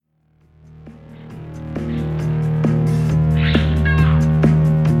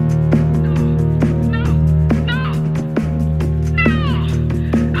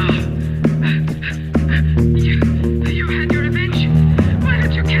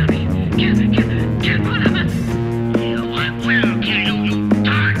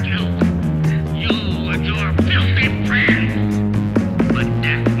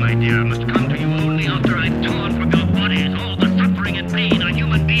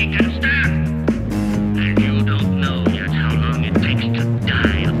he can stand. And you don't know yet how long it takes to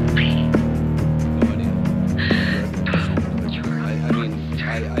die of pain.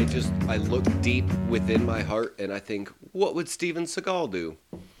 I look deep within my heart and I think, what would Steven Seagal do?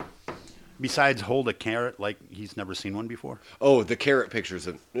 Besides hold a carrot like he's never seen one before? Oh, the carrot pictures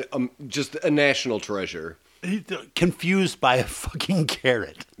of just a national treasure. He's confused by a fucking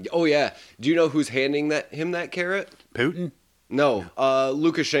carrot. Oh, yeah. Do you know who's handing him that carrot? Putin? No,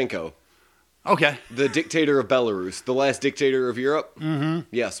 Lukashenko. Okay. The dictator of Belarus, the last dictator of Europe. Mm-hmm.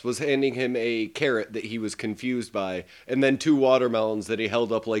 Yes, was handing him a carrot that he was confused by, and then 2 watermelons that he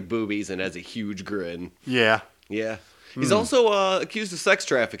held up like boobies and has a huge grin. Yeah. Yeah. He's also accused of sex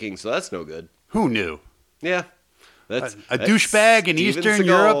trafficking, so that's no good. Who knew? Yeah. That's a douchebag in Steven Eastern Seagal.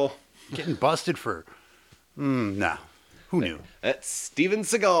 Europe getting busted for... no. Who knew? That's Steven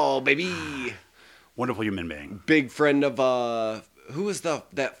Seagal, baby. Wonderful human being. Big friend of, who was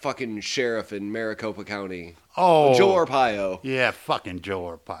that fucking sheriff in Maricopa County? Oh. Joe Arpaio. Yeah, fucking Joe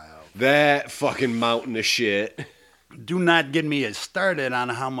Arpaio. That fucking mountain of shit. Do not get me started on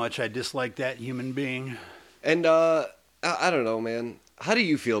how much I dislike that human being. And, I don't know, man. How do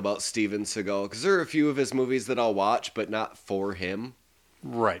you feel about Steven Seagal? Because there are a few of his movies that I'll watch, but not for him.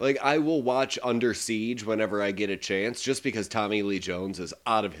 Right. Like, I will watch Under Siege whenever I get a chance, just because Tommy Lee Jones is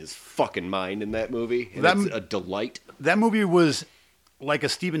out of his fucking mind in that movie. And it's a delight. That movie was like a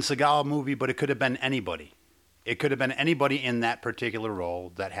Steven Seagal movie, but it could have been anybody. It could have been anybody in that particular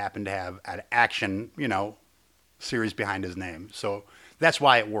role that happened to have an action, series behind his name. So that's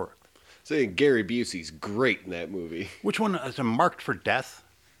why it worked. So Gary Busey's great in that movie. Which one is it? Marked for Death?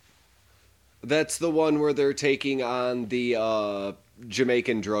 That's the one where they're taking on the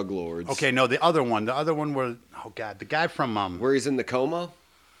Jamaican drug lords. Okay, no, the other one. The other one where, oh God, the guy from... where he's in the coma?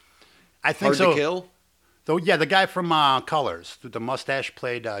 I think Hard so. to Kill? Though, yeah, the guy from Colors. The mustache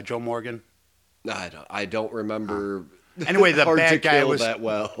played Joe Morgan. I don't remember... Anyway, the Hard to bad guy Kill was that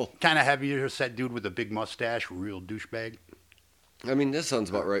well. Kind of heavier set dude with a big mustache, real douchebag. I mean, this sounds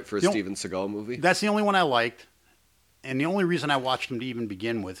about right for a Steven Seagal movie. That's the only one I liked. And the only reason I watched him to even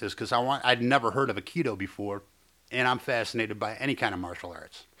begin with is because I'd never heard of Aikido before, and I'm fascinated by any kind of martial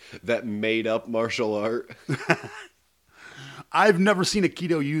arts. That made-up martial art. I've never seen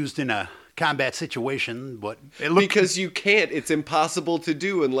Aikido used in a combat situation, but it looked... Because you can't. It's impossible to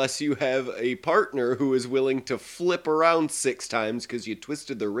do unless you have a partner who is willing to flip around 6 times because you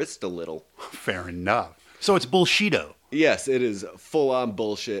twisted the wrist a little. Fair enough. So it's bullshido. Yes, it is full-on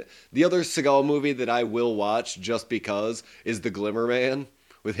bullshit. The other Seagal movie that I will watch just because is The Glimmer Man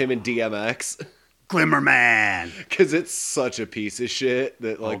with him and DMX. Glimmer Man! Because it's such a piece of shit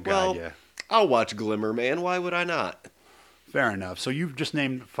that, yeah. I'll watch Glimmer Man. Why would I not? Fair enough. So you've just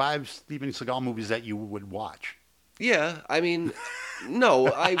named 5 Steven Seagal movies that you would watch. Yeah, I mean, no,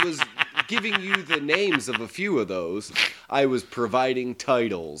 I was giving you the names of a few of those. I was providing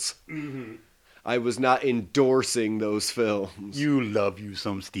titles. Mm-hmm. I was not endorsing those films. You love you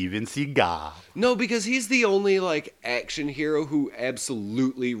some Steven Seagal. No, because he's the only, action hero who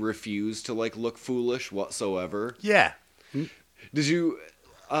absolutely refused to, look foolish whatsoever. Yeah. Did you,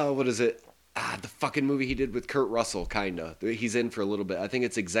 what is it? The fucking movie he did with Kurt Russell, kinda. He's in for a little bit. I think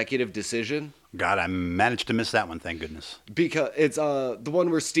it's Executive Decision. God, I managed to miss that one, thank goodness. Because it's the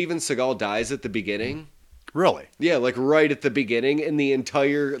one where Steven Seagal dies at the beginning. Really? Yeah, right at the beginning, and the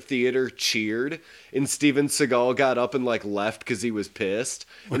entire theater cheered, and Steven Seagal got up and, left because he was pissed,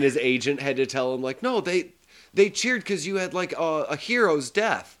 and his agent had to tell him, no, they cheered because you had, a hero's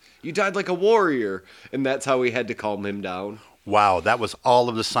death. You died like a warrior, and that's how he had to calm him down. Wow, that was all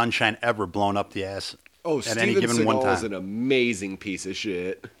of the sunshine ever blown up the ass at any given one time. Steven Seagal is an amazing piece of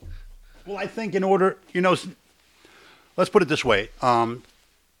shit. Well, I think in order, let's put it this way,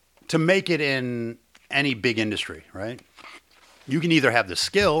 to make it in any big industry, right? You can either have the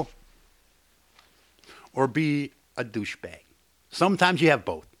skill or be a douchebag. Sometimes you have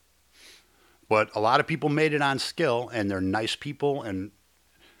both. But a lot of people made it on skill, and they're nice people, and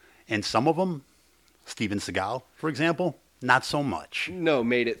some of them, Steven Seagal, for example, not so much. No,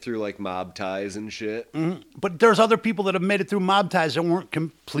 made it through mob ties and shit. Mm-hmm. But there's other people that have made it through mob ties that weren't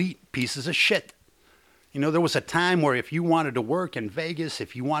complete pieces of shit. There was a time where if you wanted to work in Vegas,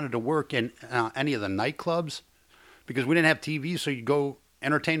 if you wanted to work in any of the nightclubs, because we didn't have TV, so you'd go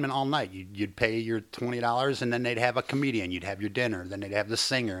entertainment all night. You'd pay your $20, and then they'd have a comedian. You'd have your dinner. Then they'd have the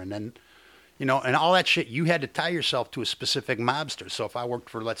singer. And then, and all that shit, you had to tie yourself to a specific mobster. So if I worked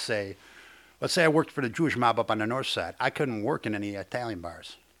for, let's say I worked for the Jewish mob up on the north side, I couldn't work in any Italian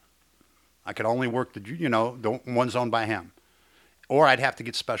bars. I could only work the ones owned by him. Or I'd have to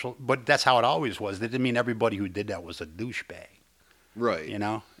get special, but that's how it always was. That didn't mean everybody who did that was a douchebag. Right.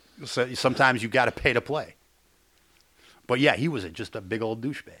 So sometimes you got to pay to play. But yeah, he was just a big old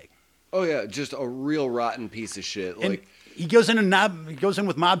douchebag. Oh yeah, just a real rotten piece of shit. And Like he goes in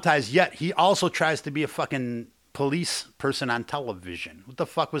with mob ties, yet he also tries to be a fucking police person on television. What the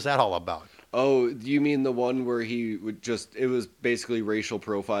fuck was that all about? oh, you mean the one where he would it was basically racial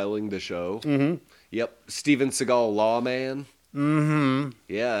profiling the show? Mm-hmm. Yep. Steven Seagal Lawman. Mm-hmm.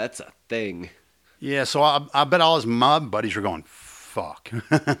 Yeah, that's a thing. Yeah, so I bet all his mob buddies are going, fuck.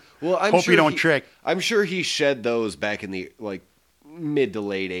 Well, Hope you don't trick. I'm sure he shed those back in the like mid to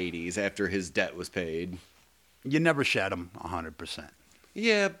late 80s after his debt was paid. You never shed them 100%.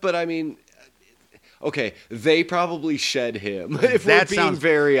 Yeah, but I mean, okay, they probably shed him, if we're being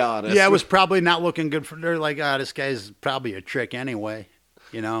very honest. Yeah, it was probably not looking good for. They're like, this guy's probably a trick anyway,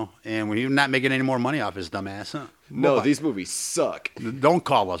 and we're not making any more money off his dumb ass. Huh? No, these movies suck. Don't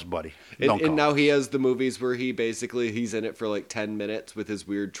call us, buddy. And now he has the movies where he's in it for like 10 minutes with his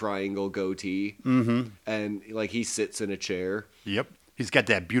weird triangle goatee. Mm-hmm. And like he sits in a chair. Yep. He's got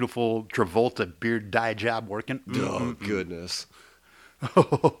that beautiful Travolta beard dye job working. Oh, goodness.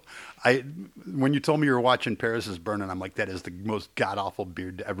 When you told me you were watching Paris is Burning, I'm like, that is the most god-awful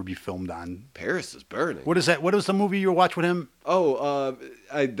beard to ever be filmed on. Paris is Burning? What is that? What is the movie you watch with him? Oh,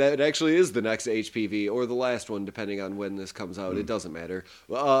 that actually is the next HPV, or the last one, depending on when this comes out. It doesn't matter.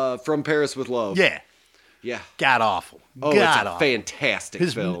 From Paris with Love. Yeah. Yeah. God-awful. Oh, it's a fantastic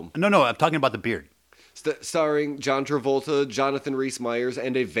film. No, I'm talking about the beard. Starring John Travolta, Jonathan Rhys-Meyers,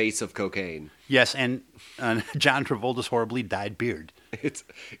 and a vase of cocaine. Yes, and John Travolta's horribly dyed beard.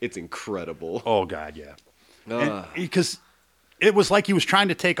 It's incredible. Oh, God, yeah. Because it was like he was trying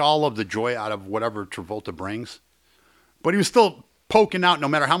to take all of the joy out of whatever Travolta brings. But he was still poking out, no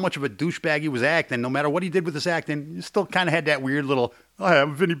matter how much of a douchebag he was acting, no matter what he did with his acting, he still kind of had that weird little,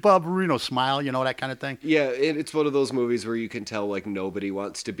 I'm Vinnie Barbarino smile, that kind of thing. Yeah, it's one of those movies where you can tell, like, nobody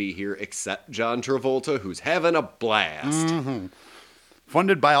wants to be here except John Travolta, who's having a blast. Mm-hmm.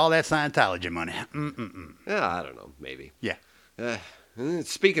 Funded by all that Scientology money. Yeah, I don't know, maybe. Yeah.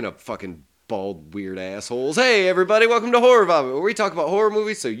 Speaking of fucking bald, weird assholes, hey, everybody, welcome to Horror Vomit, where we talk about horror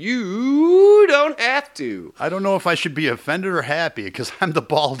movies so you don't have to. I don't know if I should be offended or happy, because I'm the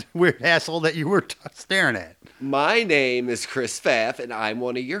bald, weird asshole that you were staring at. My name is Chris Pfaff, and I'm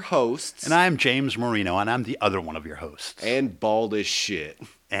one of your hosts. And I'm James Marino, and I'm the other one of your hosts. And bald as shit.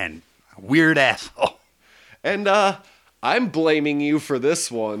 And weird asshole. And I'm blaming you for this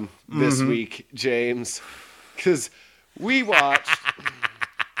one this week, James, because we watched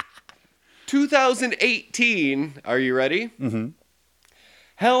 2018, are you ready? Mm-hmm.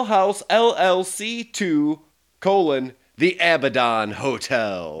 Hell House LLC 2, The Abaddon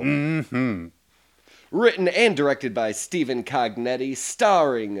Hotel. Mm-hmm. Written and directed by Stephen Cognetti,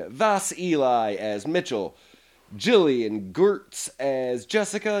 starring Vas Eli as Mitchell, Jillian Gertz as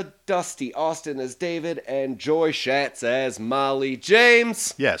Jessica, Dusty Austin as David, and Joy Schatz as Molly.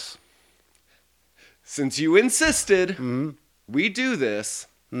 James? Yes. Since you insisted we do this,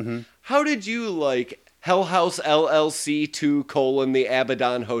 how did you like Hell House LLC 2, The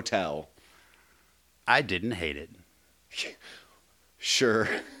Abaddon Hotel? I didn't hate it. Sure.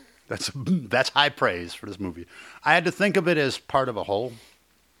 That's high praise for this movie. I had to think of it as part of a whole,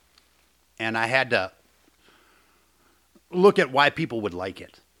 and I had to look at why people would like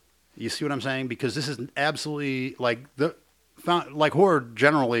it. You see what I'm saying? Because this is absolutely like horror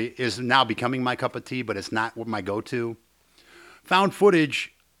generally is now becoming my cup of tea, but it's not my go-to. Found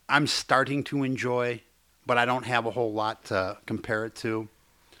footage I'm starting to enjoy, but I don't have a whole lot to compare it to.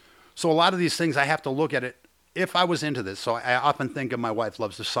 So a lot of these things I have to look at it if I was into this. So I often think of my wife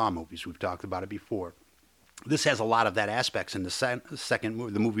loves the Saw movies. We've talked about it before. This has a lot of that aspects in the second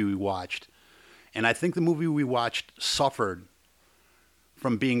movie, the movie we watched. And I think the movie we watched suffered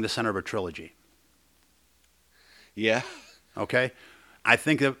from being the center of a trilogy. Yeah. Okay? I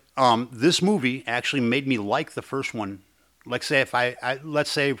think that this movie actually made me like the first one. Let's say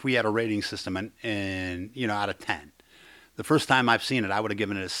if we had a rating system and out of 10. The first time I've seen it, I would have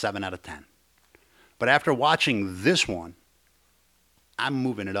given it a 7 out of 10. But after watching this one, I'm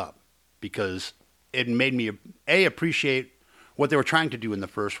moving it up because it made me appreciate what they were trying to do in the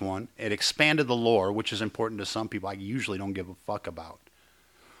first one. It expanded the lore, which is important to some people I usually don't give a fuck about.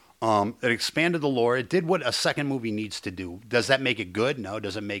 It expanded the lore. It did what a second movie needs to do. Does that make it good? No.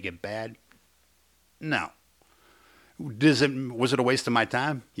 Does it make it bad? No. Was it a waste of my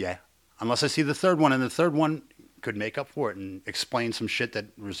time? Yeah. Unless I see the third one, and the third one could make up for it and explain some shit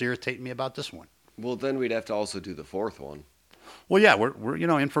that was irritating me about this one. Well, then we'd have to also do the fourth one. Well, yeah, we're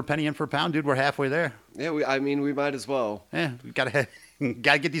in for penny, in for pound, dude. We're halfway there. Yeah, we might as well. Yeah, we gotta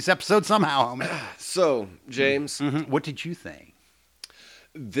get these episodes somehow. So, James, what did you think?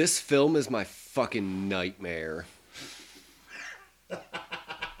 This film is my fucking nightmare.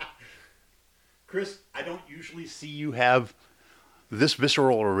 Chris, I don't usually see you have this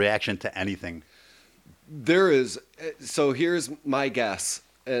visceral reaction to anything. There is. So here's my guess.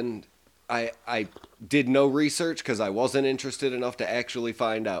 And I did no research because I wasn't interested enough to actually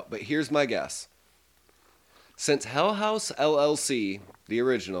find out. But here's my guess. Since Hell House LLC, the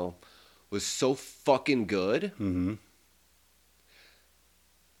original, was so fucking good,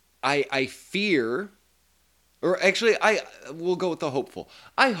 I fear, or actually, we'll go with the hopeful.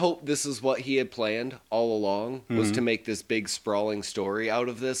 I hope this is what he had planned all along, was to make this big sprawling story out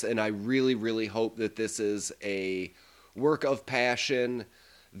of this, and I really, really hope that this is a work of passion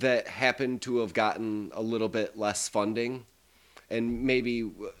that happened to have gotten a little bit less funding, and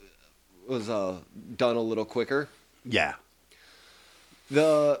maybe was done a little quicker. Yeah.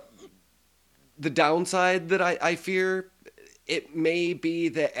 The downside that I fear, it may be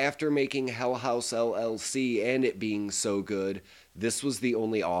that after making Hell House LLC and it being so good, this was the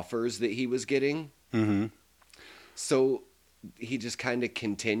only offers that he was getting. Mm-hmm. So he just kind of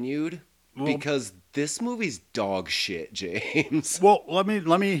continued, because this movie's dog shit, James. Well, let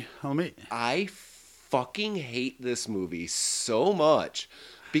me. I fucking hate this movie so much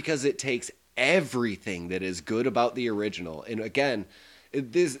because it takes everything that is good about the original. And again,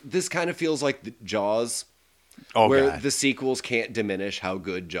 this kind of feels like the Jaws, where God. the sequels can't diminish how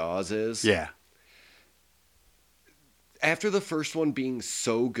good Jaws is. Yeah. After the first one being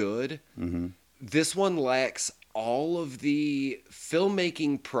so good, this one lacks all of the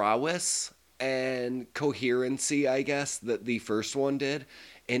filmmaking prowess and coherency, I guess, that the first one did.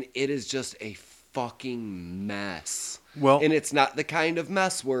 And it is just a fucking mess. Well, and it's not the kind of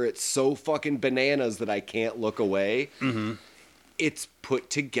mess where it's so fucking bananas that I can't look away. It's put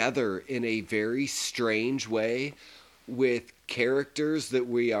together in a very strange way with characters that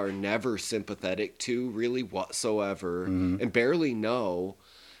we are never sympathetic to really whatsoever and barely know,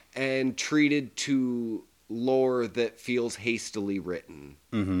 and treated to lore that feels hastily written.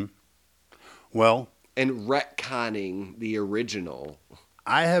 Well, and retconning the original.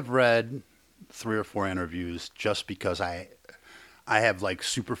 I have read 3 or 4 interviews just because I have like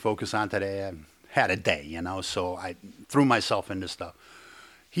super focus on today. I've had a day, so I threw myself into stuff.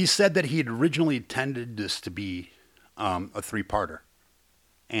 He said that he had originally intended this to be a 3-parter,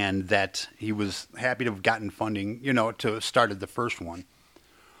 and that he was happy to have gotten funding, to have started the first one.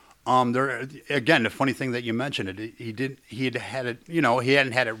 There again, the funny thing that you mentioned he had it, he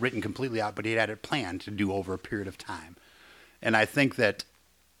hadn't had it written completely out, but he had it planned to do over a period of time. And I think that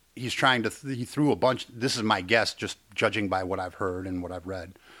he's trying to, he threw a bunch, this is my guess, just judging by what I've heard and what I've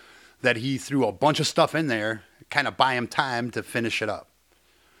read, that he threw a bunch of stuff in there, kind of buy him time to finish it up.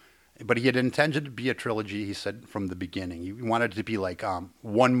 But he had intended to be a trilogy, he said, from the beginning. He wanted it to be like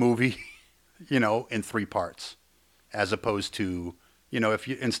one movie, in 3 parts, as opposed to, if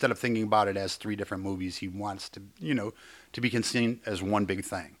you, instead of thinking about it as 3 different movies, he wants to, to be seen as one big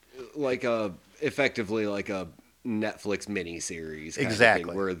thing. Like effectively like a Netflix miniseries.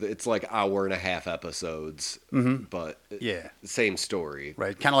 Exactly. Where it's like 1.5 hour episodes, but same story.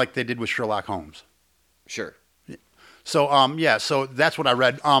 Right. Kind of like they did with Sherlock Holmes. Sure. So, so that's what I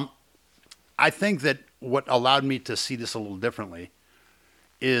read. I think that what allowed me to see this a little differently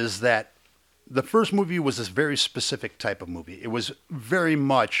is that the first movie was this very specific type of movie. It was very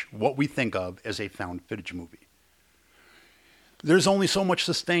much what we think of as a found footage movie. There's only so much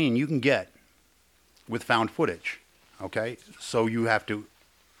sustain you can get with found footage, okay? So you have to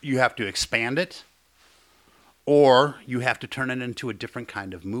expand it, or you have to turn it into a different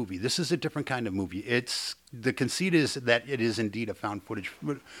kind of movie. This is a different kind of movie. The conceit is that it is indeed a found footage,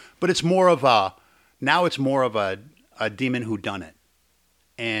 but it's more of a demon whodunit,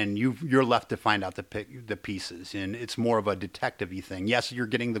 and you're left to find out the pieces, and it's more of a detective-y thing. Yes, you're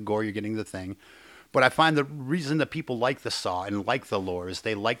getting the gore, you're getting the thing, but I find the reason that people like the Saw and like the lore is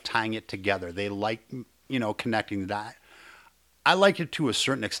they like tying it together. They like, connecting that. I like it to a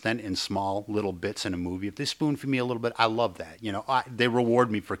certain extent in small little bits in a movie. If they spoon feed me a little bit, I love that. They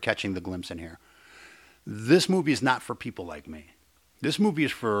reward me for catching the glimpse in here. This movie is not for people like me. This movie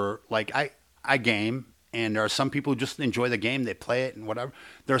is for, I game, and there are some people who just enjoy the game. They play it and whatever.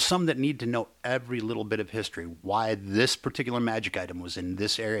 There are some that need to know every little bit of history, why this particular magic item was in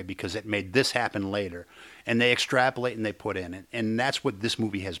this area because it made this happen later. And they extrapolate and they put in it. And that's what this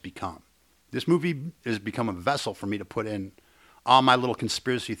movie has become. This movie has become a vessel for me to put in all my little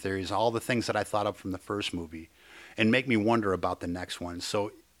conspiracy theories, all the things that I thought of from the first movie, and make me wonder about the next one.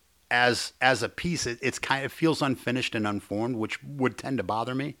 So as a piece, it's kind of feels unfinished and unformed, which would tend to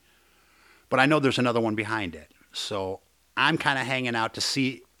bother me. But I know there's another one behind it. So I'm kind of hanging out to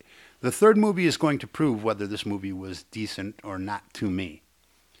see. The third movie is going to prove whether this movie was decent or not to me.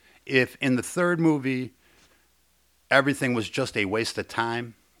 If in the third movie everything was just a waste of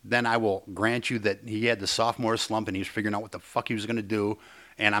time, then I will grant you that he had the sophomore slump and he was figuring out what the fuck he was going to do,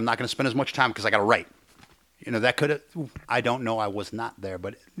 and I'm not going to spend as much time because I got to write. That could have, I don't know, I was not there,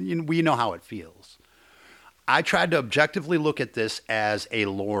 but we know how it feels. I tried to objectively look at this as a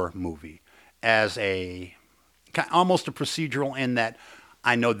lore movie, as almost a procedural in that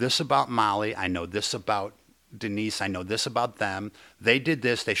I know this about Molly, I know this about Denise, I know this about them. They did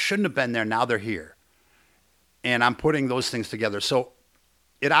this, they shouldn't have been there, now they're here. And I'm putting those things together. So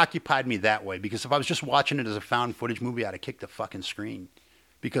it occupied me that way, because if I was just watching it as a found footage movie, I'd have kicked the fucking screen.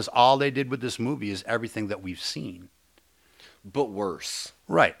 Because all they did with this movie is everything that we've seen. But worse.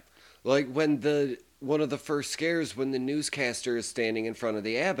 Right. Like when one of the first scares, when the newscaster is standing in front of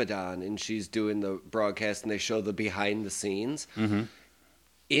the Abaddon and she's doing the broadcast and they show the behind the scenes. Mm-hmm.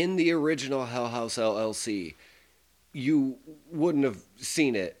 In the original Hell House LLC, you wouldn't have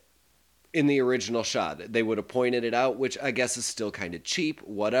seen it in the original shot. They would have pointed it out, which I guess is still kind of cheap,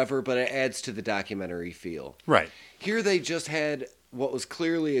 whatever, but it adds to the documentary feel. Right. Here they just had what was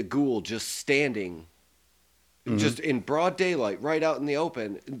clearly a ghoul just standing, just in broad daylight, right out in the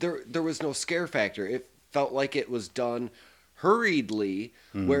open. There was no scare factor. It felt like it was done hurriedly,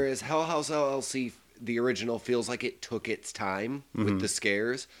 whereas Hell House LLC, the original, feels like it took its time with the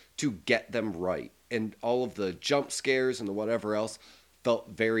scares to get them right. And all of the jump scares and the whatever else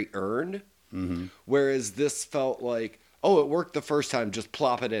felt very earned, whereas this felt like, oh, it worked the first time, just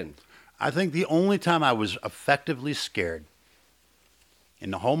plop it in. I think the only time I was effectively scared in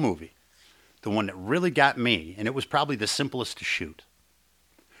the whole movie, the one that really got me, and it was probably the simplest to shoot,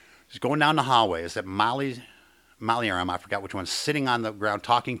 is going down the hallway, is that Molly or Emma, I forgot which one, sitting on the ground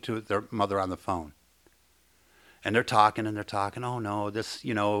talking to their mother on the phone. And they're talking, oh no, this,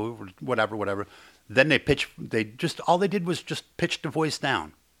 whatever. Then all they did was just pitch the voice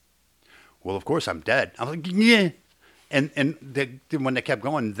down. Well, of course I'm dead. I was like, yeah. And when they kept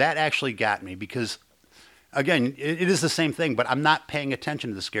going, that actually got me, because again, it is the same thing, but I'm not paying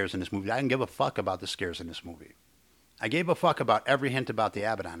attention to the scares in this movie. I didn't give a fuck about the scares in this movie. I gave a fuck about every hint about the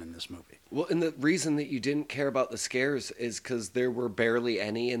Abaddon in this movie. Well, and the reason that you didn't care about the scares is because there were barely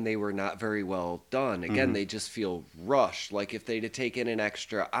any and they were not very well done. Again, they just feel rushed. Like if they'd have taken an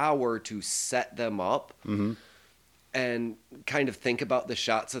extra hour to set them up and kind of think about the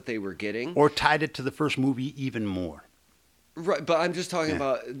shots that they were getting. Or tied it to the first movie even more. Right, but I'm just talking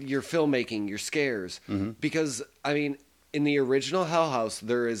about your filmmaking, your scares. Because, I mean, in the original Hell House,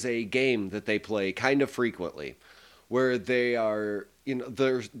 there is a game that they play kind of frequently where they are,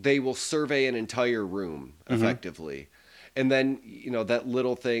 they will survey an entire room effectively. And then, that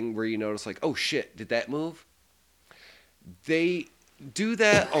little thing where you notice like, oh shit, did that move? They do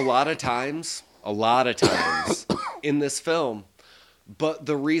that a lot of times in this film. But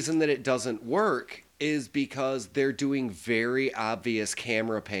the reason that it doesn't work is because they're doing very obvious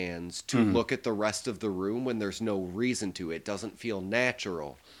camera pans to look at the rest of the room when there's no reason to. It doesn't feel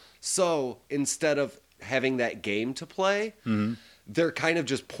natural. So instead of having that game to play, they're kind of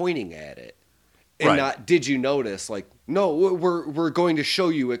just pointing at it. And not, did you notice? Like, no, we're going to show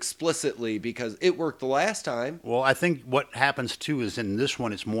you explicitly because it worked the last time. Well, I think what happens too is in this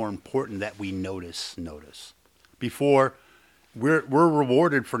one, it's more important that we notice. Before, we're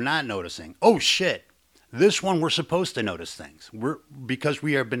rewarded for not noticing. Oh shit. This one, we're supposed to notice things. Because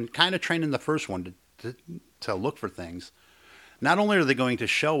we have been kind of trained in the first one to look for things. Not only are they going to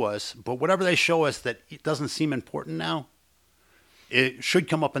show us, but whatever they show us that it doesn't seem important now, it should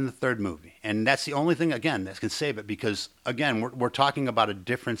come up in the third movie. And that's the only thing, again, that can save it. Because, again, we're talking about a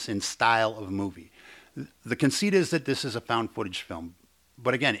difference in style of movie. The conceit is that this is a found footage film.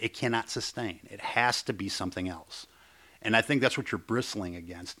 But, again, it cannot sustain. It has to be something else. And I think that's what you're bristling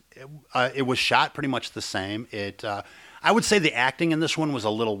against. It was shot pretty much the same. I would say the acting in this one was a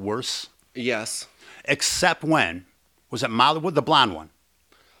little worse. Yes. Except when, was it Molly, the blonde one?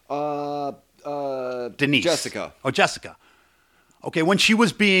 Denise. Jessica. Oh, Jessica. Okay, when she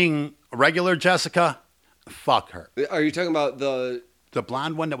was being regular Jessica, fuck her. Are you talking about the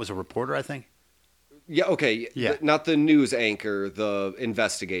blonde one that was a reporter, I think? Yeah, okay. Yeah. Not the news anchor, the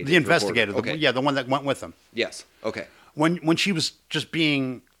investigator. The investigator. Okay. The one that went with them. Yes. Okay. When she was just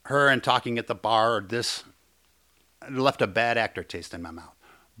being her and talking at the bar, it left a bad actor taste in my mouth.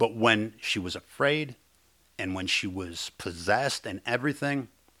 But when she was afraid and when she was possessed and everything,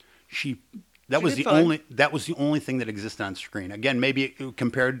 that was the only thing that existed on screen. Again, maybe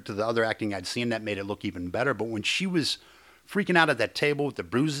compared to the other acting I'd seen, that made it look even better. But when she was freaking out at that table with the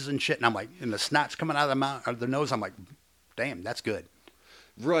bruises and shit, and I'm like, and the snot's coming out of the nose, I'm like, damn, that's good.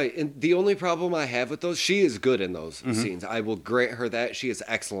 Right, and the only problem I have with those, she is good in those scenes. I will grant her that. She is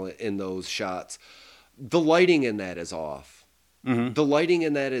excellent in those shots. The lighting in that is off. The lighting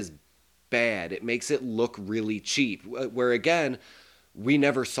in that is bad. It makes it look really cheap. Where, again, we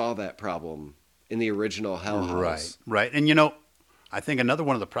never saw that problem in the original Hell House. Right. And, you know, I think another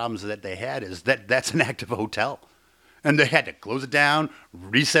one of the problems that they had is that that's an active hotel. And they had to close it down,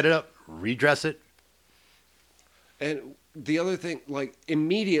 reset it up, redress it. And the other thing, like,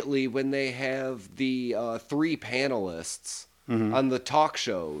 immediately when they have the 3 panelists on the talk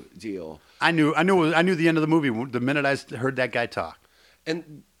show deal. I knew the end of the movie the minute I heard that guy talk.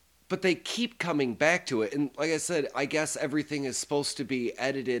 But they keep coming back to it. And like I said, I guess everything is supposed to be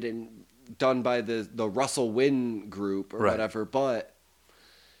edited and done by the Russell Wynn group or whatever, but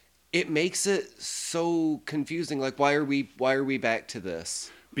it makes it so confusing. Like, why are we back to this?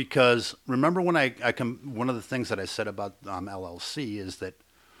 Because remember when one of the things that I said about LLC is that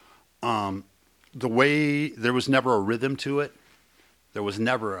the way there was never a rhythm to it, there was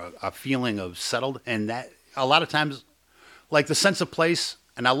never a feeling of settled, and that a lot of times, like the sense of place.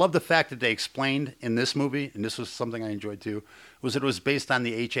 And I love the fact that they explained in this movie, and this was something I enjoyed too, was it was based on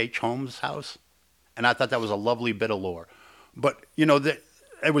the H.H. Holmes house, and I thought that was a lovely bit of lore. But you know,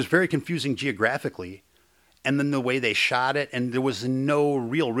 it was very confusing geographically. And then the way they shot it, and there was no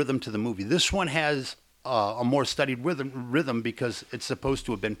real rhythm to the movie. This one has a more studied rhythm because it's supposed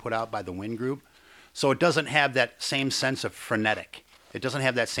to have been put out by the Wynn Group. So it doesn't have that same sense of frenetic. It doesn't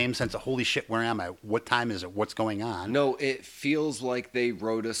have that same sense of, holy shit, where am I? What time is it? What's going on? No, it feels like they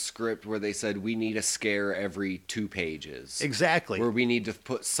wrote a script where they said, we need a scare every 2 pages. Exactly. Where we need to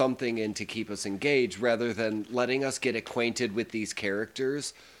put something in to keep us engaged rather than letting us get acquainted with these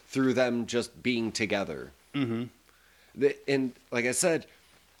characters through them just being together. And like I said,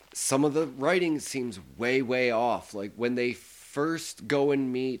 some of the writing seems way, way off. Like when they first go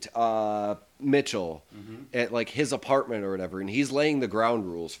and meet Mitchell at like his apartment or whatever, and he's laying the ground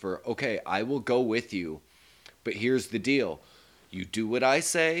rules for, okay, I will go with you, but here's the deal. You do what I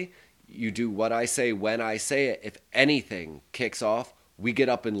say, you do what I say when I say it. If anything kicks off, we get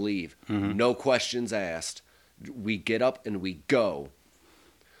up and leave. No questions asked. We get up and we go.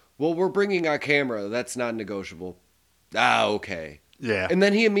 Well, we're bringing our camera. That's not negotiable. Okay. Yeah. And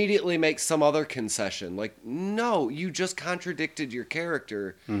then he immediately makes some other concession. Like, no, you just contradicted your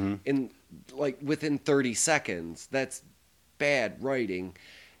character in like within 30 seconds. That's bad writing.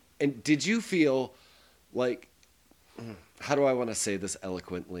 And did you feel like, how do I want to say this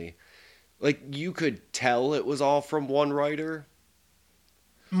eloquently? Like you could tell it was all from one writer?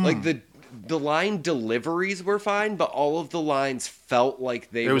 Like the line deliveries were fine, but all of the lines felt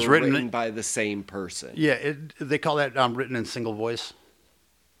like they were written by the same person. Yeah, they call that written in single voice,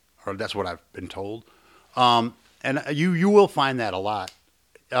 or that's what I've been told. And you will find that a lot.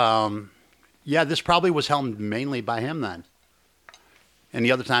 Yeah, this probably was helmed mainly by him then. And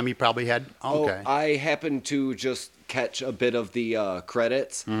the other time he probably had. Okay. I happened to just catch a bit of the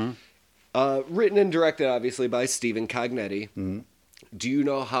credits. Written and directed, obviously, by Stephen Cognetti. Do you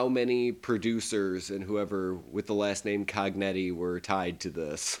know how many producers and whoever with the last name Cognetti were tied to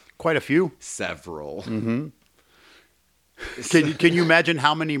this? Quite a few. Several. Can you imagine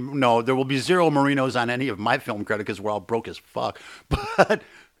how many? No, there will be 0 Marinos on any of my film credit because we're all broke as fuck. But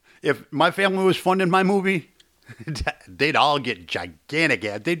if my family was funding my movie, they'd all get gigantic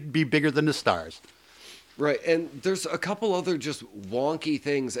ads. They'd be bigger than the stars. Right, and there's a couple other just wonky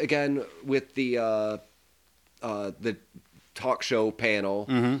things. Again, with the talk show panel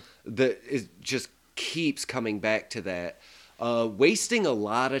that is just keeps coming back to that, wasting a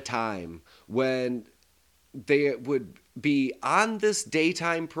lot of time when they would be on this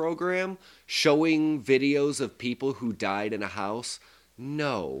daytime program showing videos of people who died in a house.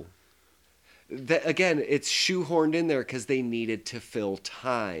 No, that again, it's shoehorned in there because they needed to fill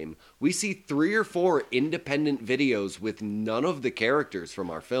time. We see 3 or 4 independent videos with none of the characters from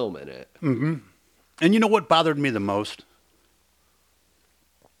our film in it. And you know what bothered me the most?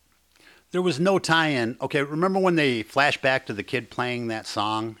 There was no tie-in. Okay, remember when they flash back to the kid playing that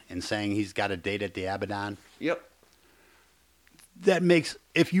song and saying he's got a date at the Abaddon? Yep. That makes,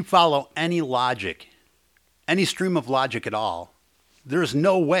 if you follow any logic, any stream of logic at all, there's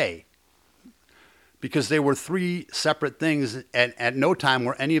no way. Because they were 3 separate things, and at no time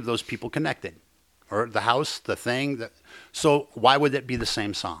were any of those people connected. Or the house, the thing. So why would it be the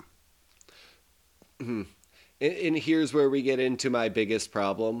same song? And here's where we get into my biggest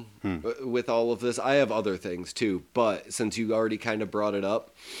problem with all of this. I have other things too, but since you already kind of brought it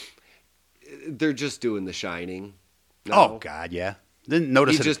up, they're just doing The Shining. Oh, God, yeah. Didn't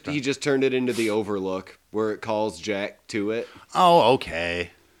notice He just turned it into the Overlook, where it calls Jack to it. Oh,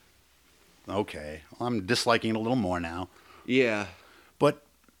 okay. Okay. Well, I'm disliking it a little more now. Yeah. But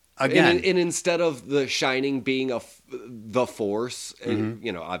again, and instead of The Shining being the Force, and,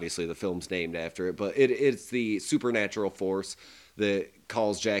 obviously the film's named after it, but it's the supernatural force that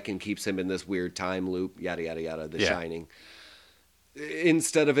calls Jack and keeps him in this weird time loop, yada, yada, yada, The Shining.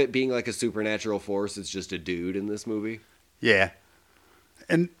 Instead of it being like a supernatural force, it's just a dude in this movie. yeah.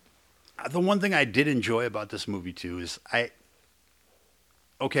 And the one thing I did enjoy about this movie, too, is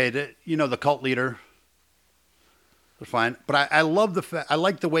the cult leader, they're fine. But I love I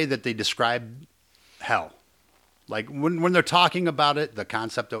like the way that they describe hell. Like when they're talking about it, the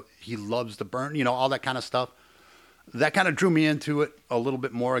concept of he loves to burn, all that kind of stuff. That kind of drew me into it a little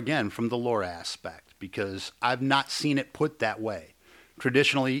bit more, again, from the lore aspect, because I've not seen it put that way.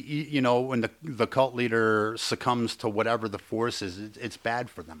 Traditionally, when the cult leader succumbs to whatever the force is, it's bad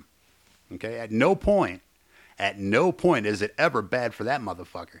for them. Okay? At no point is it ever bad for that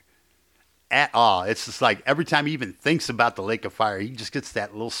motherfucker. At all. It's just like every time he even thinks about the lake of fire, he just gets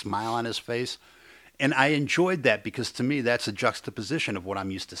that little smile on his face. And I enjoyed that because to me, that's a juxtaposition of what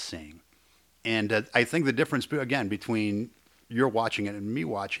I'm used to seeing. And I think the difference, again, between you're watching it and me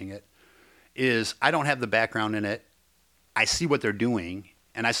watching it is I don't have the background in it. I see what they're doing,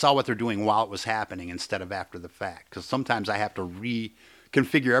 and I saw what they're doing while it was happening instead of after the fact. Because sometimes I have to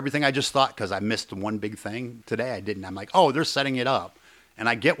reconfigure everything I just thought because I missed one big thing. Today I didn't. I'm like, oh, they're setting it up, and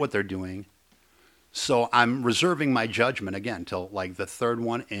I get what they're doing. So I'm reserving my judgment, again, till like the third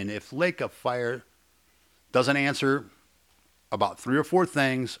one. And if Lake of Fire doesn't answer about 3 or 4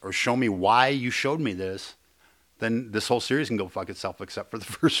 things or show me why you showed me this, then this whole series can go fuck itself except for the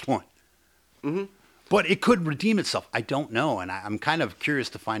first one. Mm-hmm. But it could redeem itself. I don't know, and I'm kind of curious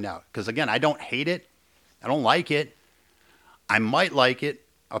to find out. Because, again, I don't hate it. I don't like it. I might like it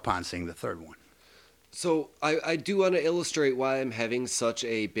upon seeing the third one. So I do want to illustrate why I'm having such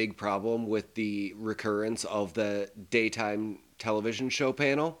a big problem with the recurrence of the daytime television show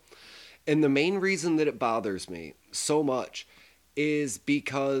panel. And the main reason that it bothers me so much is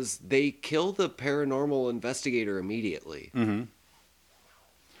because they kill the paranormal investigator immediately. Mm-hmm.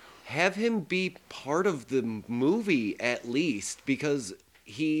 Have him be part of the movie at least, because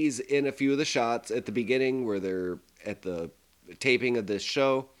he's in a few of the shots at the beginning where they're at the taping of this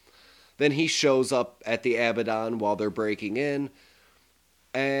show. Then he shows up at the Abaddon while they're breaking in,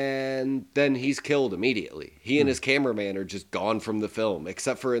 and then he's killed immediately. He and his cameraman are just gone from the film,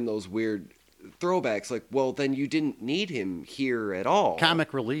 except for in those weird throwbacks. Like, well, then you didn't need him here at all.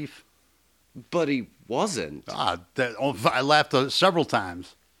 Comic relief. But he wasn't. I laughed several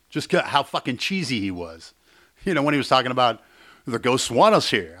times. Just how fucking cheesy he was. When he was talking about, the ghosts want us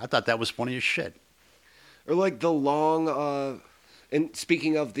here. I thought that was funny as shit. Or like the long, and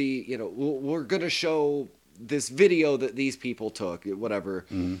speaking of the, we're going to show this video that these people took, whatever.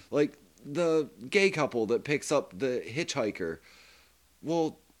 Mm-hmm. Like the gay couple that picks up the hitchhiker.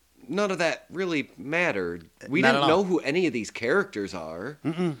 Well, none of that really mattered. We didn't know who any of these characters are.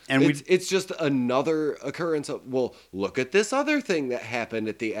 Mm-mm. And it's just another occurrence of, well, look at this other thing that happened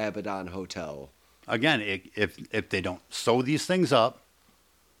at the Abaddon Hotel. Again, if they don't sew these things up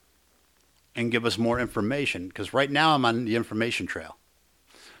and give us more information, because right now I'm on the information trail.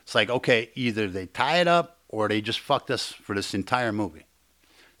 It's like, okay, either they tie it up or they just fucked us for this entire movie.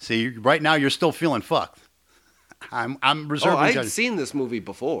 See, right now you're still feeling fucked. I'm reserving. I've seen this movie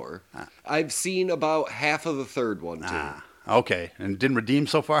before. I've seen about half of the third one too. Okay, and didn't redeem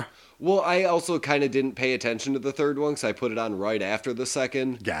so far? Well, I also kind of didn't pay attention to the third one because I put it on right after the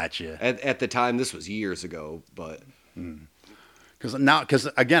second. Gotcha. At the time, this was years ago, but because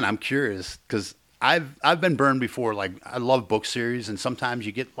again, I'm curious because I've been burned before. Like I love book series, and sometimes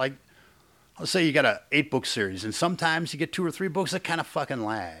you get like, let's say you got a 8-book series, and sometimes you get 2 or 3 books that kind of fucking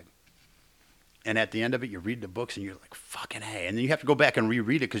lag. And at the end of it, you read the books and you're like, fucking hey. And then you have to go back and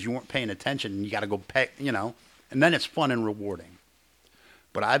reread it because you weren't paying attention and you got to go back, and then it's fun and rewarding.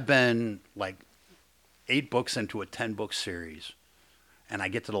 But I've been like 8 books into a 10-book series and I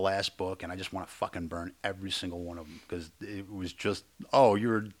get to the last book and I just want to fucking burn every single one of them because it was just, oh,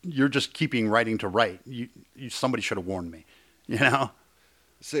 you're just keeping writing to write. Somebody should have warned me,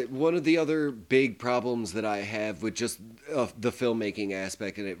 So one of the other big problems that I have with just the filmmaking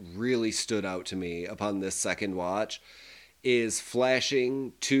aspect, and it really stood out to me upon this second watch, is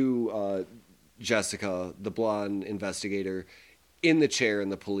flashing to Jessica, the blonde investigator, in the chair in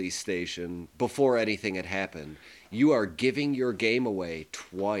the police station before anything had happened. You are giving your game away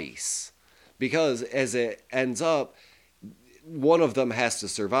twice. Because as it ends up, one of them has to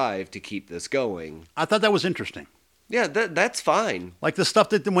survive to keep this going. I thought that was interesting. Yeah, that's fine. Like the stuff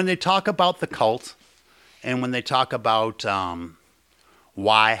that when they talk about the cult, and when they talk about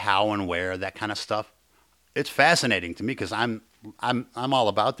why, how, and where, that kind of stuff, it's fascinating to me because I'm all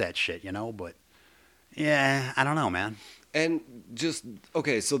about that shit, you know. But yeah, I don't know, man. And just,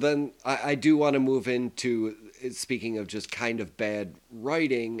 okay, so then I do want to move into, speaking of just kind of bad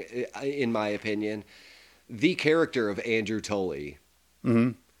writing, in my opinion, the character of Andrew Tully.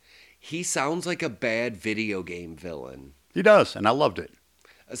 Mm-hmm. He sounds like a bad video game villain. He does, and I loved it.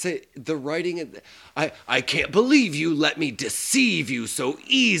 I say the writing. I can't believe you let me deceive you so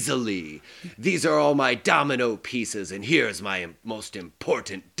easily. These are all my domino pieces, and here's my most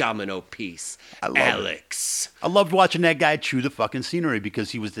important domino piece, Alex. I loved watching that guy chew the fucking scenery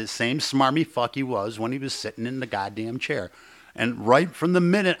because he was the same smarmy fuck he was when he was sitting in the goddamn chair. And right from the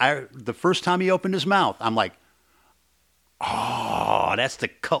minute the first time he opened his mouth, I'm like, oh, that's the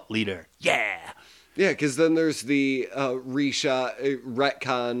cult leader. Yeah. Yeah, because then there's the retcon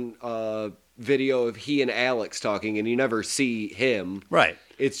video of he and Alex talking, and you never see him. Right.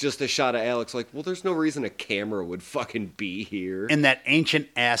 It's just a shot of Alex like, well, there's no reason a camera would fucking be here. In that ancient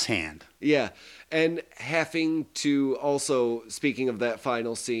ass hand. Yeah. And having to also, speaking of that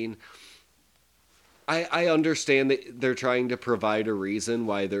final scene, I understand that they're trying to provide a reason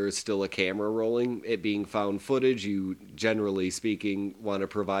why there is still a camera rolling. It being found footage, you, generally speaking, want to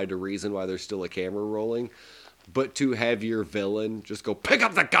provide a reason why there's still a camera rolling. But to have your villain just go, pick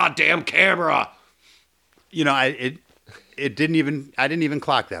up the goddamn camera! You know, I didn't even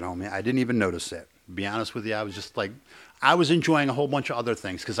clock that, homie. I didn't even notice that. To be honest with you, I was just like, I was enjoying a whole bunch of other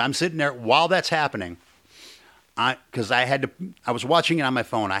things because I'm sitting there while that's happening. Because I was watching it on my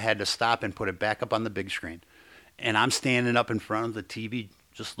phone. I had to stop and put it back up on the big screen. And I'm standing up in front of the TV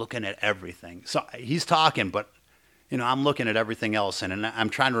just looking at everything. So he's talking, but, you know, I'm looking at everything else. And I'm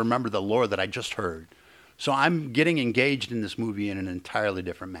trying to remember the lore that I just heard. So I'm getting engaged in this movie in an entirely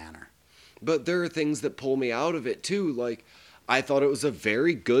different manner. But there are things that pull me out of it, too. Like, I thought it was a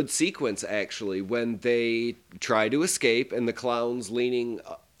very good sequence, actually, when they try to escape and the clown's leaning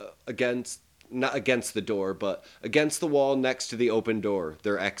against... not against the door, but against the wall next to the open door,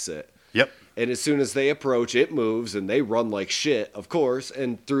 their exit. Yep. And as soon as they approach, it moves, and they run like shit, of course,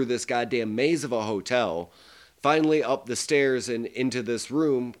 and through this goddamn maze of a hotel, finally up the stairs and into this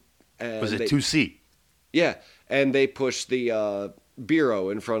room. And was it 2C? Yeah, and they push the bureau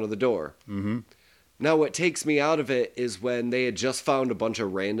in front of the door. Mm-hmm. Now, what takes me out of it is when they had just found a bunch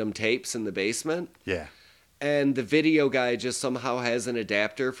of random tapes in the basement. Yeah. And the video guy just somehow has an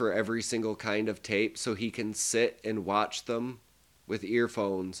adapter for every single kind of tape so he can sit and watch them with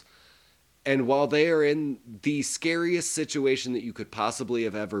earphones. And while they are in the scariest situation that you could possibly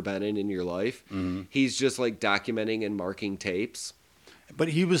have ever been in your life, mm-hmm. he's just like documenting and marking tapes. But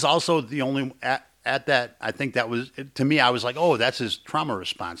he was also the only, at that, I think that was, to me, I was like, oh, that's his trauma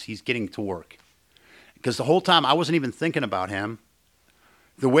response. He's getting to work. Because the whole time I wasn't even thinking about him.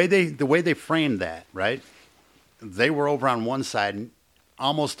 The way they framed that, right? They were over on one side, and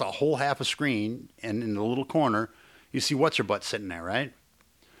almost a whole half a screen, and in the little corner, you see what's-her-butt sitting there, right?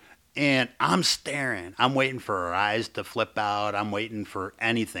 And I'm staring. I'm waiting for her eyes to flip out. I'm waiting for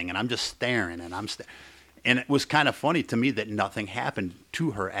anything, and I'm just staring, and and it was kind of funny to me that nothing happened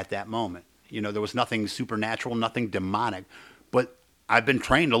to her at that moment. You know, there was nothing supernatural, nothing demonic, but I've been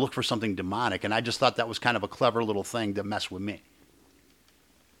trained to look for something demonic, and I just thought that was kind of a clever little thing to mess with me.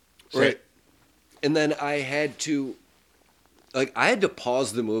 Right. And then I had to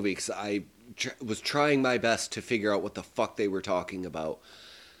pause the movie because I was trying my best to figure out what the fuck they were talking about.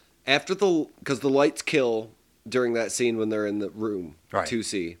 Because the lights kill during that scene when they're in the room, right.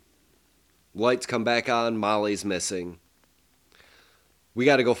 2C. Lights come back on, Molly's missing. We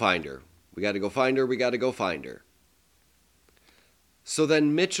got to go find her. We got to go find her. We got to go find her. So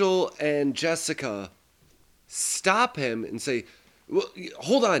then Mitchell and Jessica stop him and say, well,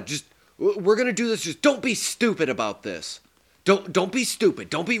 hold on, we're going to do this. Just don't be stupid about this. Don't be stupid.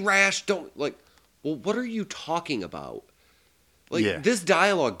 Don't be rash. Well, what are you talking about? This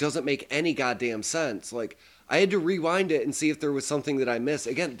dialogue doesn't make any goddamn sense. Like, I had to rewind it and see if there was something that I missed.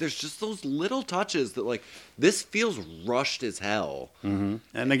 Again, there's just those little touches that, like, this feels rushed as hell. Mm-hmm.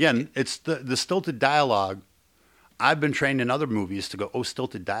 And again, it's the stilted dialogue. I've been trained in other movies to go, oh,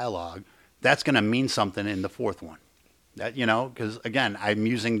 stilted dialogue. That's going to mean something in the fourth one. That, you know, because, again, I'm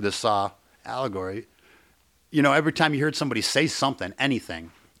using the Saw allegory. You know, every time you heard somebody say something,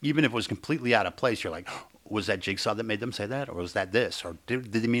 anything, even if it was completely out of place, you're like, oh, was that Jigsaw that made them say that? Or was that this? Or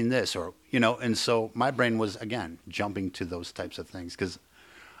did they mean this? Or, you know, and so my brain was, again, jumping to those types of things because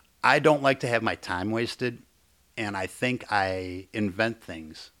I don't like to have my time wasted, and I think I invent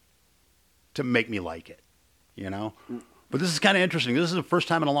things to make me like it. you know. But this is kind of interesting. This is the first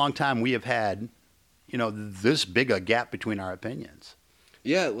time in a long time we have had, this big a gap between our opinions.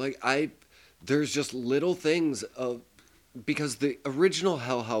 Yeah, there's just little things because the original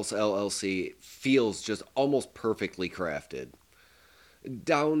Hell House LLC feels just almost perfectly crafted.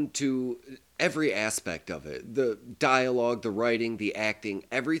 Down to every aspect of it. The dialogue, the writing, the acting,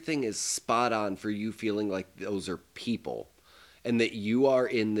 everything is spot on for you feeling like those are people. And that you are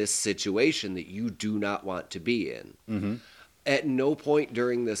in this situation that you do not want to be in. Mm-hmm. At no point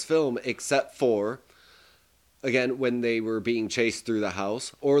during this film, except for, again, when they were being chased through the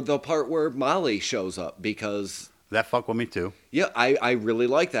house, or the part where Molly shows up, because... That fucked with me, too. Yeah, I really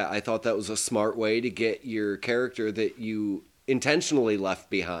like that. I thought that was a smart way to get your character that you intentionally left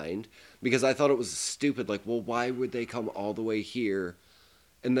behind, because I thought it was stupid. Like, well, why would they come all the way here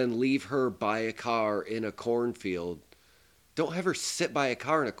and then leave her by a car in a cornfield? Don't have her sit by a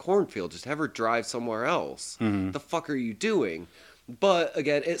car in a cornfield. Just have her drive somewhere else. Mm-hmm. The fuck are you doing? But,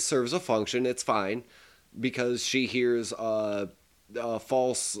 again, it serves a function. It's fine. Because she hears a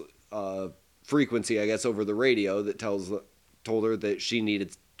false frequency, I guess, over the radio that told her that she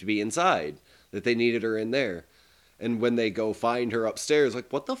needed to be inside. That they needed her in there. And when they go find her upstairs,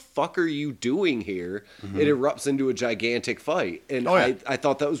 like, what the fuck are you doing here? Mm-hmm. It erupts into a gigantic fight. And I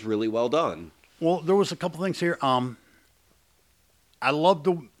thought that was really well done. Well, there was a couple things here. I love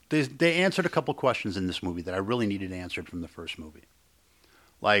they answered a couple questions in this movie that I really needed answered from the first movie.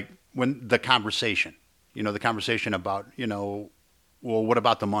 Like when the conversation about, well, what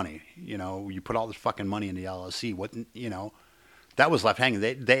about the money? You put all this fucking money in the LLC. What, that was left hanging.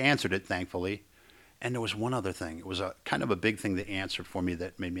 They answered it, thankfully. And there was one other thing. It was a kind of a big thing they answered for me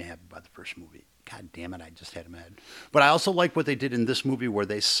that made me happy about the first movie. God damn it, I just had it in my head. But I also like what they did in this movie where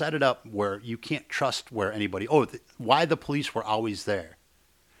they set it up where you can't trust where anybody... why the police were always there.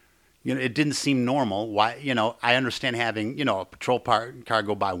 It didn't seem normal. Why, I understand having, a patrol car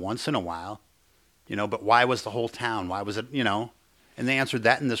go by once in a while, but why was the whole town? Why was it, And they answered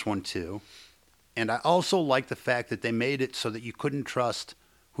that in this one too. And I also like the fact that they made it so that you couldn't trust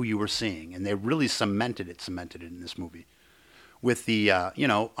who you were seeing. And they really cemented it in this movie. With the,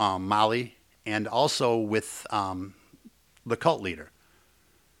 Molly... and also with the cult leader.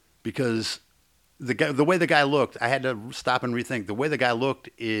 Because the way the guy looked, I had to stop and rethink. The way the guy looked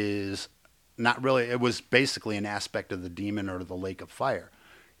is not really, it was basically an aspect of the demon or the lake of fire.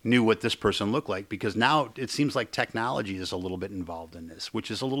 Knew what this person looked like, because now it seems like technology is a little bit involved in this,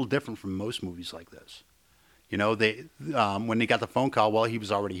 which is a little different from most movies like this. When they got the phone call, well, he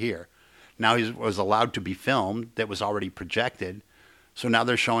was already here. Now he was allowed to be filmed, that was already projected. So now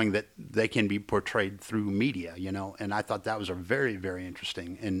they're showing that they can be portrayed through media, and I thought that was a very, very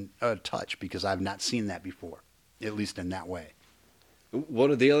interesting touch, because I've not seen that before, at least in that way.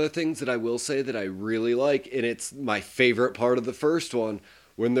 One of the other things that I will say that I really like, and it's my favorite part of the first one,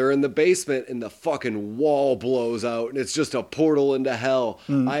 when they're in the basement and the fucking wall blows out and it's just a portal into hell.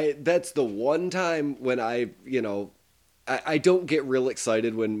 Mm. That's the one time when I don't get real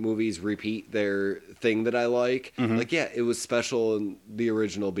excited when movies repeat their thing that I like. Mm-hmm. Like, yeah, it was special in the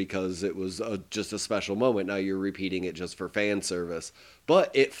original because it was just a special moment. Now you're repeating it just for fan service.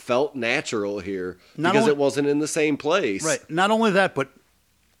 But it felt natural here because it wasn't in the same place. Right. Not only that, but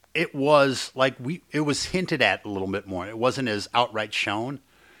it was like it was hinted at a little bit more. It wasn't as outright shown.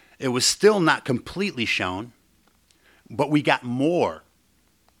 It was still not completely shown, but we got more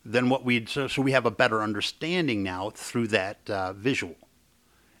than what so we have a better understanding now through that visual.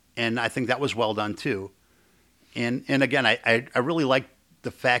 And I think that was well done too. And again, I really like the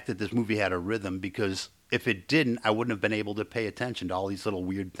fact that this movie had a rhythm, because if it didn't, I wouldn't have been able to pay attention to all these little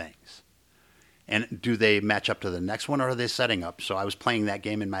weird things. And do they match up to the next one, or are they setting up? So I was playing that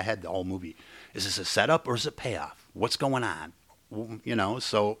game in my head the whole movie. Is this a setup or is it payoff? What's going on?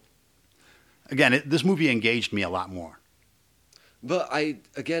 So again, this movie engaged me a lot more. But I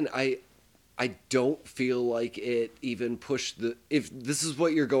don't feel like it even pushed if this is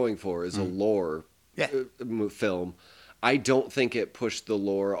what you're going for is a lore film, I don't think it pushed the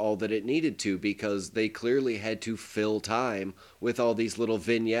lore all that it needed to, because they clearly had to fill time with all these little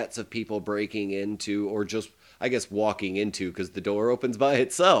vignettes of people breaking into, or just, I guess, walking into, because the door opens by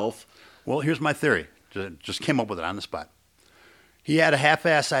itself. Well, here's my theory. Just came up with it on the spot. He had a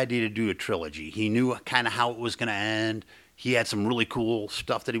half-ass idea to do a trilogy. He knew kind of how it was going to end. He had some really cool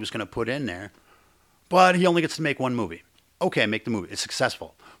stuff that he was going to put in there. But he only gets to make one movie. Okay, make the movie. It's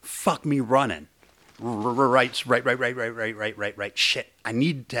successful. Fuck me running. Right. Shit, I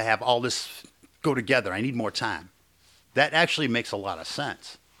need to have all this go together. I need more time. That actually makes a lot of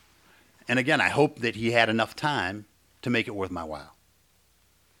sense. And again, I hope that he had enough time to make it worth my while.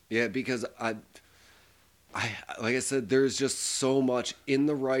 Yeah, because Like I said, there's just so much in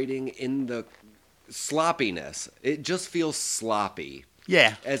the writing, in the sloppiness. It just feels sloppy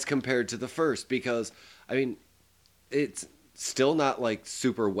Yeah. as compared to the first because, I mean, it's still not like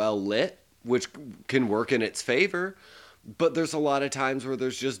super well lit, which can work in its favor, but there's a lot of times where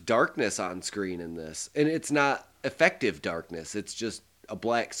there's just darkness on screen in this. And it's not effective darkness, it's just a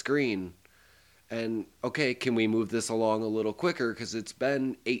black screen. And okay, can we move this along a little quicker? Because it's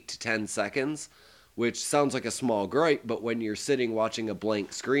been 8 to 10 seconds, which sounds like a small gripe, but when you're sitting watching a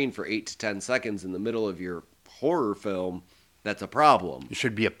blank screen for 8 to 10 seconds in the middle of your horror film, that's a problem. It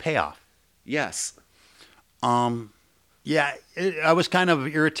should be a payoff. Yes. Yeah, I was kind of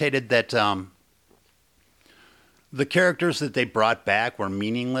irritated that the characters that they brought back were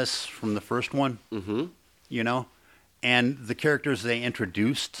meaningless from the first one. Mm-hmm. You know? And the characters they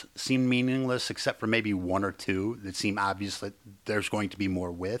introduced seemed meaningless, except for maybe one or two that seem obvious that there's going to be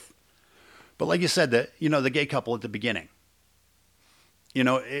more with. But like you said, the gay couple at the beginning.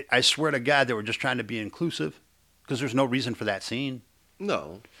 I swear to God, they were just trying to be inclusive because there's no reason for that scene.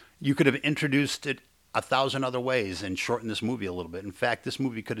 No. You could have introduced it 1,000 other ways and shortened this movie a little bit. In fact, this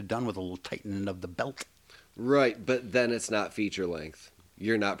movie could have done with a little tightening of the belt. Right, but then it's not feature length.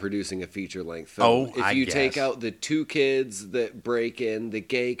 You're not producing a feature length film. Oh, if you guess. take out the two kids that break in, the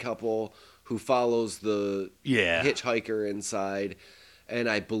gay couple who follows the hitchhiker inside, and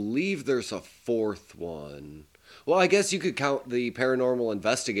I believe there's a fourth one. Well, I guess you could count the paranormal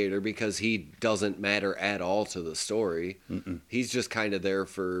investigator because he doesn't matter at all to the story. Mm-mm. He's just kind of there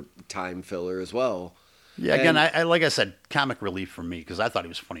for time filler as well. Yeah, again, I like I said, comic relief for me because I thought he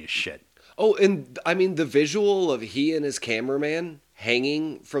was funny as shit. Oh, and I mean, the visual of he and his cameraman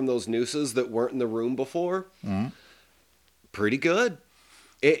hanging from those nooses that weren't in the room before, pretty good.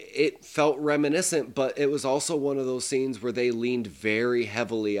 It felt reminiscent, but it was also one of those scenes where they leaned very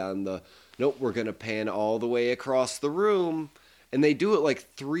heavily on nope, we're going to pan all the way across the room. And they do it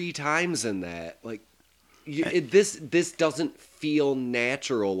like 3 times in that. Like, this doesn't feel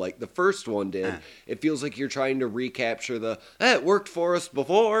natural like the first one did. It feels like you're trying to recapture it worked for us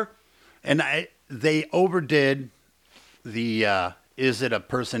before. And they overdid the, is it a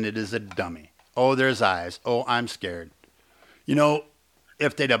person, it is a dummy. Oh, there's eyes. Oh, I'm scared.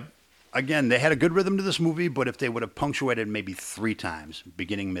 If they'd have, again, they had a good rhythm to this movie, but if they would have punctuated maybe 3 times,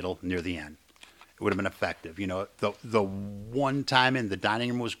 beginning, middle, near the end, it would have been effective. The one time in the dining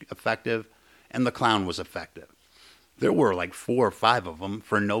room was effective, and the clown was effective. There were like 4 or 5 of them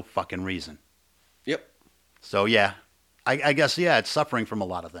for no fucking reason. Yep. So, yeah, I guess, it's suffering from a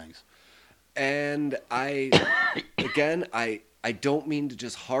lot of things. And I don't mean to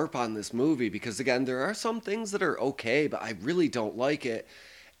just harp on this movie because, again, there are some things that are okay, but I really don't like it.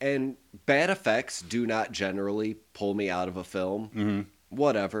 And bad effects do not generally pull me out of a film. Mm-hmm.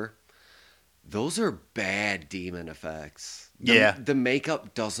 Whatever. Those are bad demon effects. The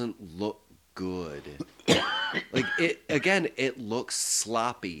makeup doesn't look good. It looks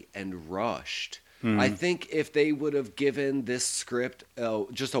sloppy and rushed. Mm-hmm. I think if they would have given this script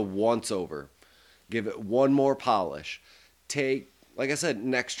just a once-over, give it one more polish, take, like I said,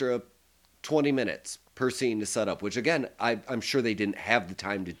 an extra 20 minutes per scene to set up, which, again, I'm sure they didn't have the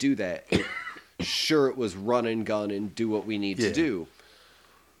time to do that. Sure, it was run and gun and do what we need to do.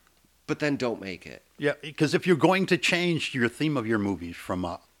 But then don't make it. Yeah, because if you're going to change your theme of your movie from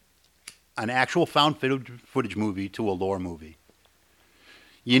an actual found footage movie to a lore movie,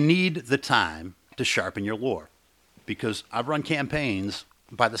 you need the time to sharpen your lore. Because I've run campaigns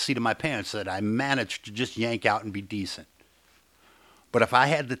by the seat of my pants that I managed to just yank out and be decent. But if I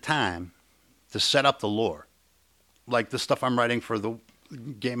had the time to set up the lore, like the stuff I'm writing for the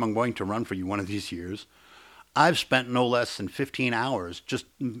game I'm going to run for you one of these years, I've spent no less than 15 hours just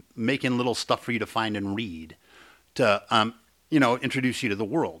making little stuff for you to find and read to, introduce you to the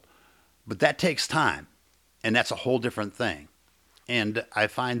world. But that takes time, and that's a whole different thing. And I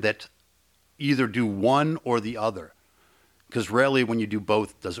find that either do one or the other, because rarely when you do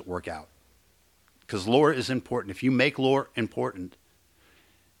both does it work out. Because lore is important. If you make lore important,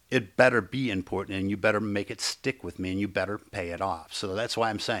 it better be important, and you better make it stick with me, and you better pay it off. So that's why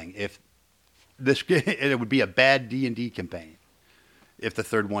I'm saying it would be a bad D&D campaign if the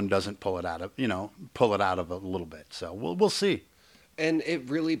third one doesn't pull it out of a little bit. So we'll see. And it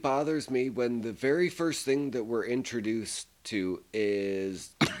really bothers me when the very first thing that we're introduced to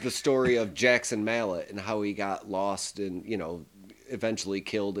is the story of Jackson Mallet and how he got lost and, eventually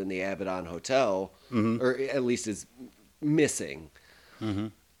killed in the Abaddon Hotel, or at least is missing. Mm-hmm.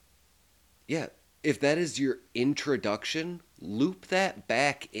 Yeah, if that is your introduction, loop that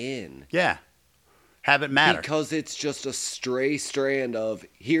back in. Yeah. Have it matter. Because it's just a stray strand of,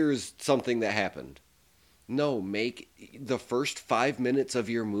 here's something that happened. No, make the first 5 minutes of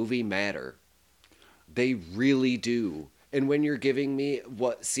your movie matter. They really do. And when you're giving me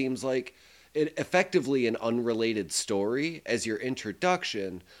what seems like effectively an unrelated story as your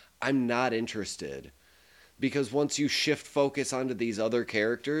introduction, I'm not interested. Because once you shift focus onto these other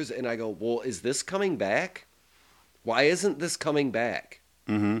characters, and I go, well, is this coming back? Why isn't this coming back?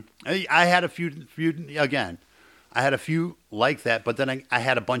 I had a few again. I had a few like that, but then I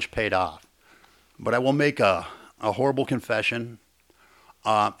had a bunch paid off. But I will make a horrible confession.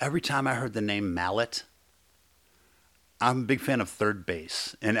 Every time I heard the name Mallet, I'm a big fan of Third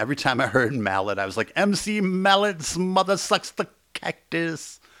Base. And every time I heard Mallet, I was like, MC Mallet's mother sucks the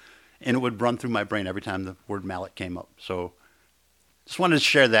cactus. And it would run through my brain every time the word mallet came up. So just wanted to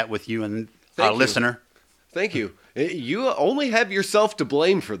share that with you and our listener. Thank you. You only have yourself to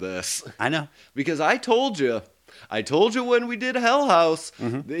blame for this. I know. Because I told you when we did Hell House,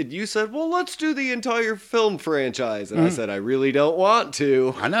 that you said, well, let's do the entire film franchise. And I said, I really don't want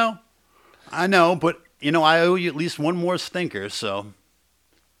to. I know, but, I owe you at least one more stinker, so.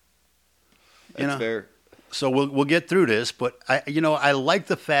 That's fair. So we'll get through this, but I like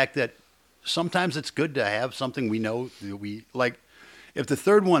the fact that sometimes it's good to have something we know that we like. If the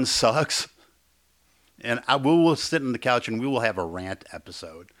third one sucks, and we will sit on the couch and we will have a rant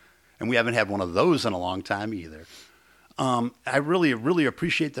episode, and we haven't had one of those in a long time either. I really, really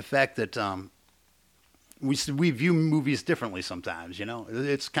appreciate the fact that we view movies differently sometimes.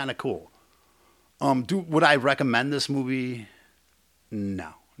 It's kind of cool. Would I recommend this movie?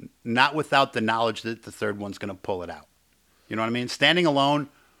 No. Not without the knowledge that the third one's going to pull it out. You know what I mean? Standing alone,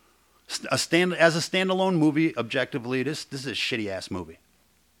 as a standalone movie, objectively, this is a shitty-ass movie.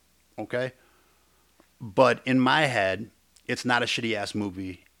 Okay? But in my head, it's not a shitty-ass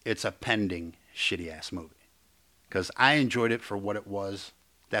movie. It's a pending shitty-ass movie. Because I enjoyed it for what it was.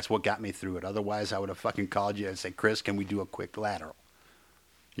 That's what got me through it. Otherwise, I would have fucking called you and said, Chris, can we do a quick lateral?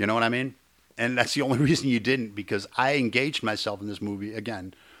 You know what I mean? And that's the only reason you didn't, because I engaged myself in this movie,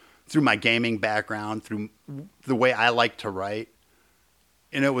 again, through my gaming background, through the way I like to write.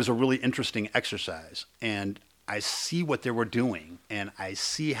 And it was a really interesting exercise. And I see what they were doing, and I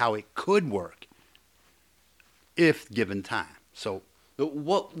see how it could work if given time. So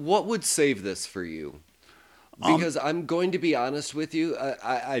what would save this for you? Because I'm going to be honest with you.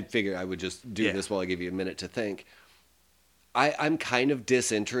 I figured I would just do this while I give you a minute to think. I'm kind of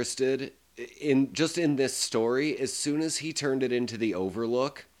disinterested in this story. As soon as he turned it into the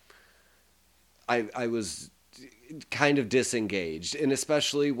Overlook, I was kind of disengaged, and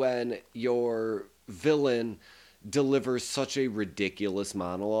especially when your villain delivers such a ridiculous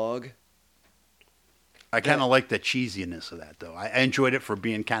monologue. I kind of like the cheesiness of that, though. I enjoyed it for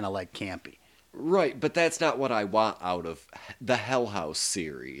being kind of like campy. Right, but that's not what I want out of the Hell House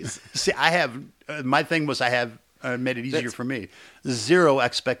series. See, my thing was I made it easier for me. Zero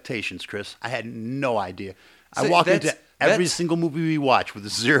expectations, Chris. I had no idea. I walk into every single movie we watch with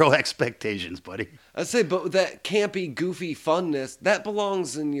zero expectations, buddy. I say, but that campy, goofy funness, that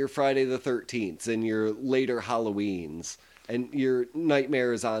belongs in your Friday the 13th, and your later Halloweens, and your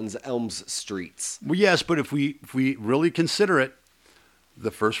Nightmares on Elm's Streets. Well, yes, but if we really consider it,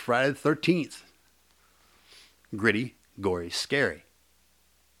 the first Friday the 13th, gritty, gory, scary.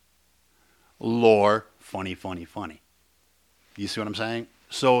 Lore, funny. You see what I'm saying?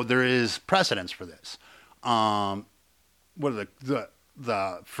 So there is precedence for this. What are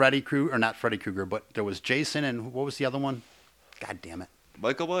the Freddy Krueger, or not Freddy Krueger, but there was Jason, and what was the other one? God damn it.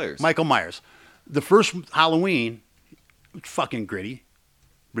 Michael Myers. The first Halloween, fucking gritty,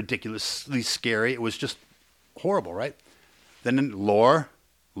 ridiculously scary. It was just horrible, right? Then lore,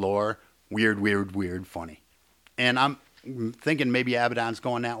 weird, funny. And I'm thinking maybe Abaddon's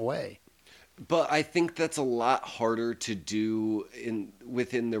going that way. But I think that's a lot harder to do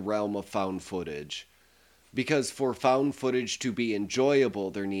within the realm of found footage. Because for found footage to be enjoyable,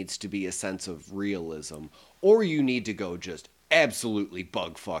 there needs to be a sense of realism. Or you need to go just absolutely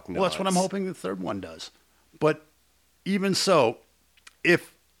bug fuck nuts. Well, that's what I'm hoping the third one does. But even so,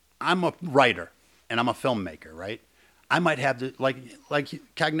 if I'm a writer and I'm a filmmaker, right? I might have he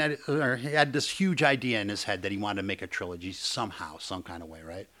had this huge idea in his head that he wanted to make a trilogy somehow, some kind of way,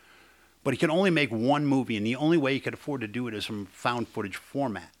 right? But he can only make one movie, and the only way he could afford to do it is from found footage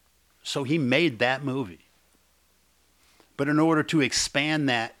format. So he made that movie. But in order to expand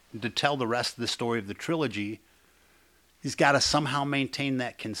that, to tell the rest of the story of the trilogy, he's got to somehow maintain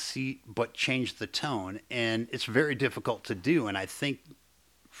that conceit, but change the tone. And it's very difficult to do. And I think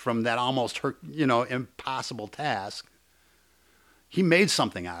from that almost impossible task, he made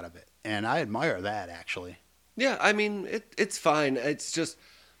something out of it. And I admire that, actually. Yeah, I mean, it's fine. It's just,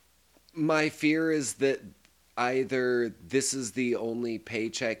 my fear is that either this is the only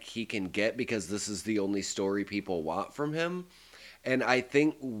paycheck he can get because this is the only story people want from him. And I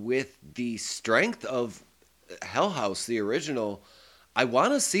think with the strength of Hell House, the original, I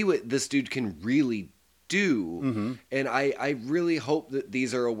want to see what this dude can really do. Mm-hmm. And I really hope that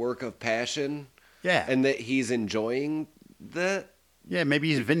these are a work of passion. Yeah. And that he's enjoying that. Yeah, maybe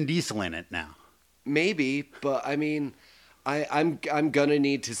he's Vin Diesel in it now. Maybe, but I mean, I'm gonna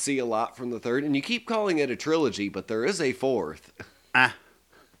need to see a lot from the third. And you keep calling it a trilogy, but there is a fourth.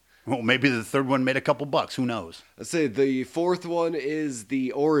 Well, maybe the third one made a couple bucks. Who knows? I say the fourth one is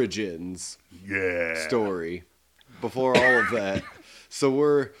the origins Yeah. story before all of that. So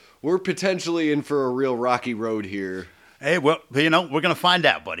we're potentially in for a real rocky road here. Hey, well, we're gonna find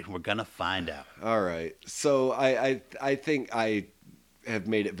out, buddy. We're gonna find out. All right. So I think I have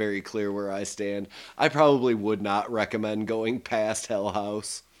made it very clear where I stand. I probably would not recommend going past Hell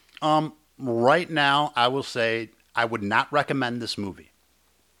House. Right now, I will say I would not recommend this movie.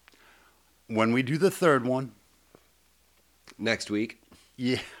 When we do the third one, Next week.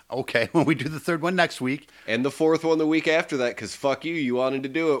 yeah, okay. When we do the third one next week, And the fourth one the week after that, because fuck you wanted to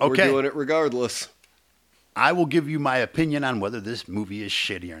do it. Okay. We're doing it regardless. I will give you my opinion on whether this movie is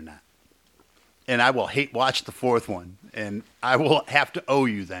shitty or not. And I will hate watch the fourth one. And I will have to owe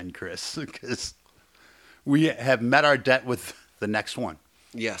you then, Chris, because we have met our debt with the next one.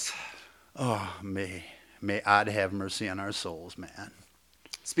 Yes. Oh, may God have mercy on our souls, man.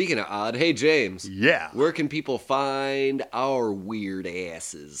 Speaking of odd, hey James. Yeah. Where can people find our weird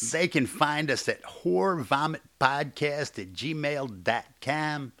asses? They can find us at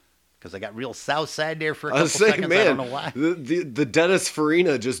whorevomitpodcast@gmail.com. Because I got real south side there for a I couple was saying, seconds. man, I don't know why. the Dennis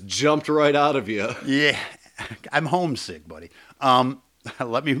Farina just jumped right out of you. Yeah, I'm homesick, buddy.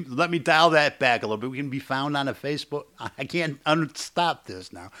 Let me dial that back a little bit. We can be found on a Facebook. I can't unstop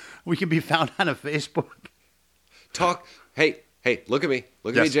this now. We can be found on a Facebook. Talk. Hey, look at me.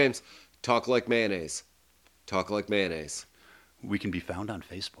 Look at me, Yes. James. Talk like mayonnaise. Talk like mayonnaise. We can be found on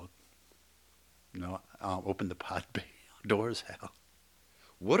Facebook. No, open the pod bay doors, hell.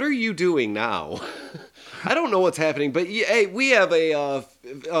 What are you doing now? I don't know what's happening, but hey, we have a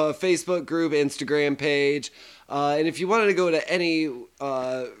Facebook group, Instagram page, and if you wanted to go to any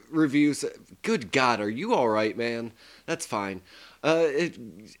reviews, good God, are you all right, man? That's fine. Head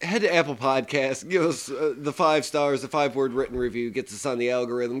to Apple Podcasts, give us the 5 stars, the 5-word written review, gets us on the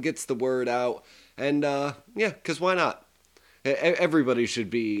algorithm, gets the word out, and yeah, because why not? Everybody should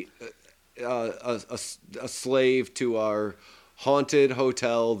be a slave to our haunted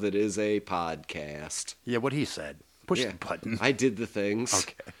hotel that is a podcast. Yeah, what he said. Push Yeah, the button. I did the things.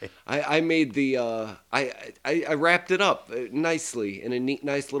 Okay. I made the I wrapped it up nicely in a neat,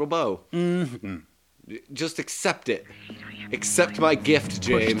 nice little bow. Mm-hmm. Just accept it. Accept my gift,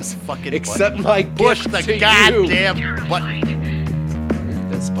 James. Push the fucking accept button. my Push gift the to goddamn button. you.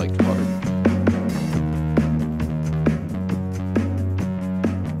 That spiked part.